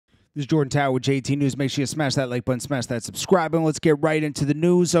This is Jordan Tower with JT News. Make sure you smash that like button, smash that subscribe button. Let's get right into the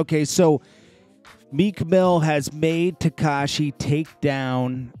news. Okay, so Meek Mill has made Tekashi take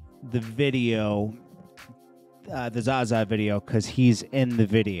down the video, the ZAZA video, because he's in the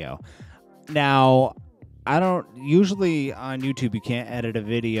video. Now, I don't usually on YouTube you can't edit a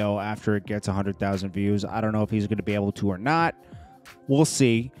video after it gets 100,000 views. I don't know if he's going to be able to or not. We'll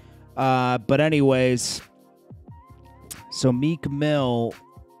see. But anyways, so Meek Mill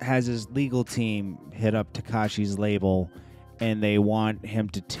has his legal team hit up Tekashi's label, and they want him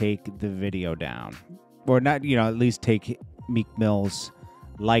to take the video down, or not. At least take Meek Mill's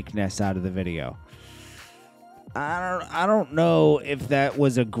likeness out of the video. I don't know if that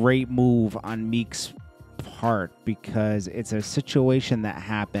was a great move on Meek's part, because it's a situation that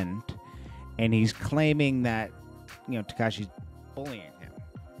happened, and he's claiming that Tekashi's bullying him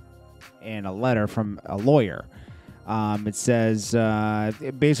in a letter from a lawyer. It says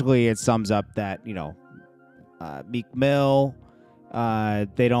basically it sums up that Meek Mill,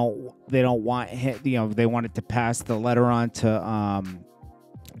 they don't want him, they wanted to pass the letter on to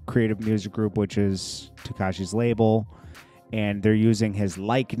Creative Music Group, which is Tekashi's label, and they're using his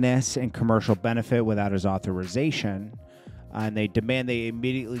likeness and commercial benefit without his authorization, and they demand they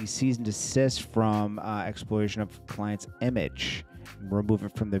immediately cease and desist from exploitation of client's image, remove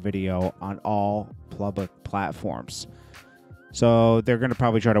it from the video on all public platforms. So they're going to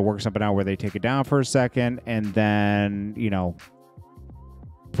probably try to work something out where they take it down for a second and then,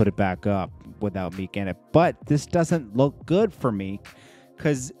 put it back up without Meek in it. But this doesn't look good for Meek,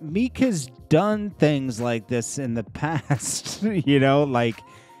 because Meek has done things like this in the past. Like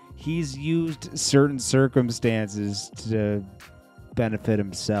he's used certain circumstances to benefit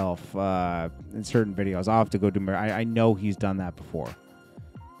himself in certain videos. I'll have to go do more. I know he's done that before.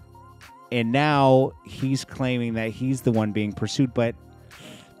 And now he's claiming that he's the one being pursued, but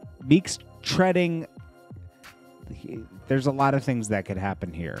Meek's treading. There's a lot of things that could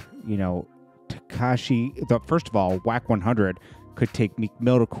happen here. Tekashi, first of all, Whack 100 could take Meek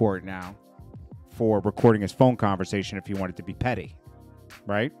Mill to court now for recording his phone conversation if he wanted to be petty,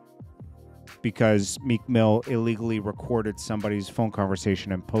 right? Because Meek Mill illegally recorded somebody's phone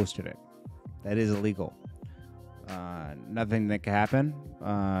conversation and posted it. That is illegal. Nothing that could happen.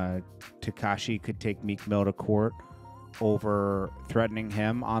 Tekashi could take Meek Mill to court over threatening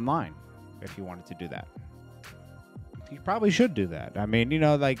him online if he wanted to do that. He probably should do that. I mean,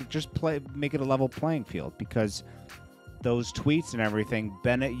 just make it a level playing field, because those tweets and everything,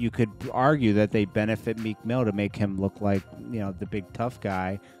 you could argue that they benefit Meek Mill to make him look like, the big tough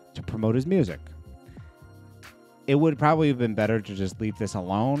guy to promote his music. It would probably have been better to just leave this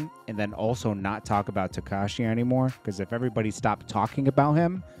alone and then also not talk about Tekashi anymore, because if everybody stopped talking about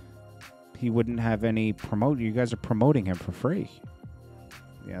him, he wouldn't have any promote. You guys are promoting him for free.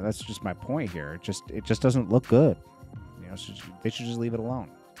 Yeah, that's just my point here. It just doesn't look good. They should just leave it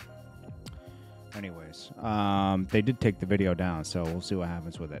alone. Anyways, they did take the video down, so we'll see what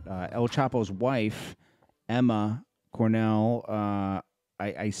happens with it. El Chapo's wife, Emma Cornell,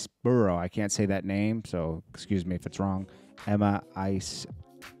 Iceboro, I can't say that name, so excuse me if it's wrong. Emma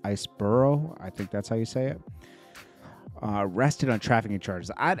Iceboro, I think that's how you say it. Arrested on trafficking charges.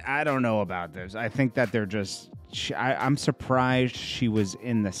 I don't know about this. I think that they're just... I'm surprised she was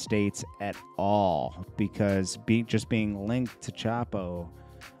in the States at all, because just being linked to Chapo,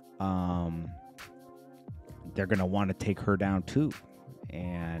 they're going to want to take her down too.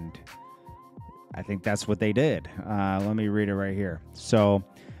 And I think that's what they did. Let me read it right here. So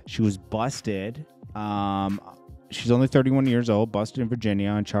she was busted. She's only 31 years old, busted in Virginia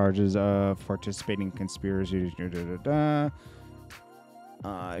on charges of participating in conspiracies.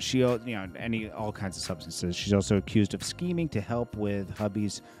 She, all kinds of substances. She's also accused of scheming to help with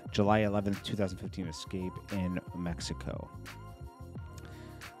hubby's July 11th, 2015 escape in Mexico.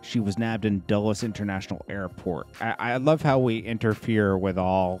 She was nabbed in Dulles International Airport. I love how we interfere with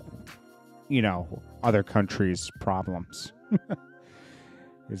all, other countries' problems.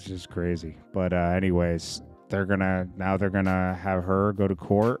 It's just crazy. But anyways, they're gonna have her go to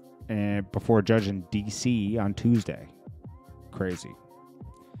court and before a judge in D.C. on Tuesday. Crazy.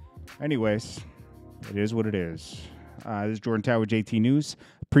 Anyways, it is what it is. This is Jordan Tower with JT News.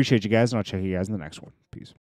 Appreciate you guys, and I'll check you guys in the next one.